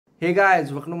Hey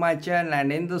guys, welcome to my channel,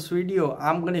 and in this video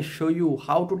I'm going to show you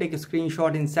how to take a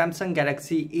screenshot in Samsung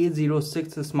Galaxy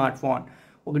A06 smartphone.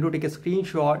 We're going to take a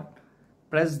screenshot,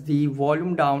 press the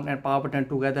volume down and power button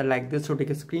together like this to take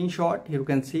a screenshot. Here you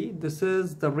can see this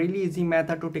is the really easy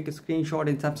method to take a screenshot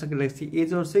in Samsung Galaxy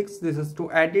A06. This is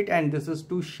to edit and this is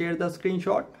to share the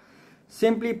screenshot.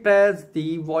 Simply press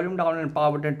the volume down and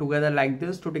power button together like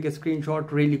this to take a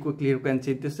screenshot really quickly. You can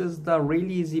see this is the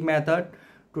really easy method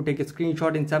to take a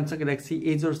screenshot in Samsung Galaxy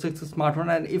A06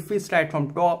 smartphone. And if we start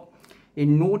from top,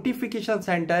 in notification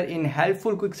center, in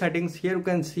helpful quick settings, here you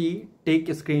can see take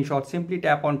a screenshot. Simply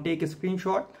tap on take a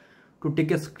screenshot to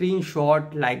take a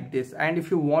screenshot like this. And if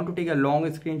you want to take a long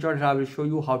screenshot, I will show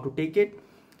you how to take it.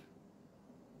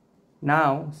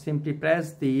 Now simply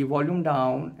press the volume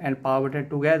down and power button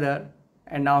together,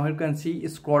 and now you can see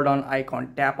scroll down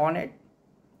icon, tap on it.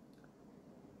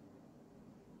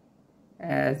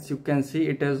 As you can see,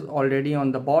 it is already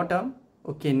on the bottom.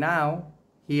 Okay, now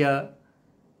here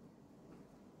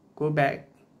go back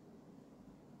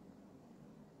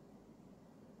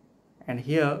and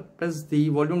here press the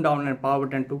volume down and power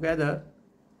button together,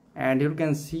 and you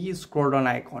can see scroll down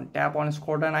icon, tap on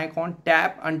scroll down icon,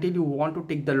 tap until you want to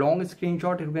take the long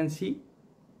screenshot. You can see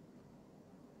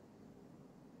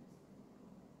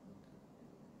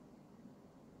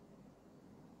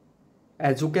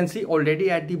as you can see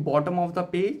already at the bottom of the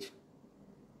page,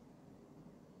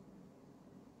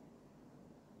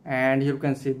 and you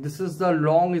can see this is the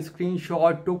long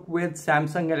screenshot took with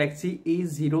Samsung Galaxy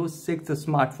A06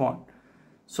 smartphone.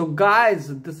 So guys,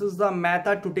 this is the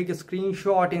method to take a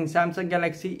screenshot in Samsung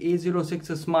Galaxy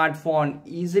A06 smartphone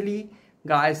easily.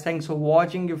 Guys, thanks for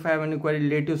watching. If you have any query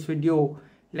latest video,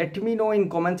 let me know in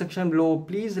comment section below.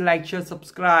 Please like, share,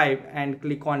 subscribe and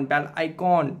click on bell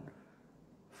icon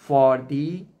for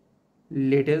the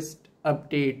latest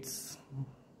updates.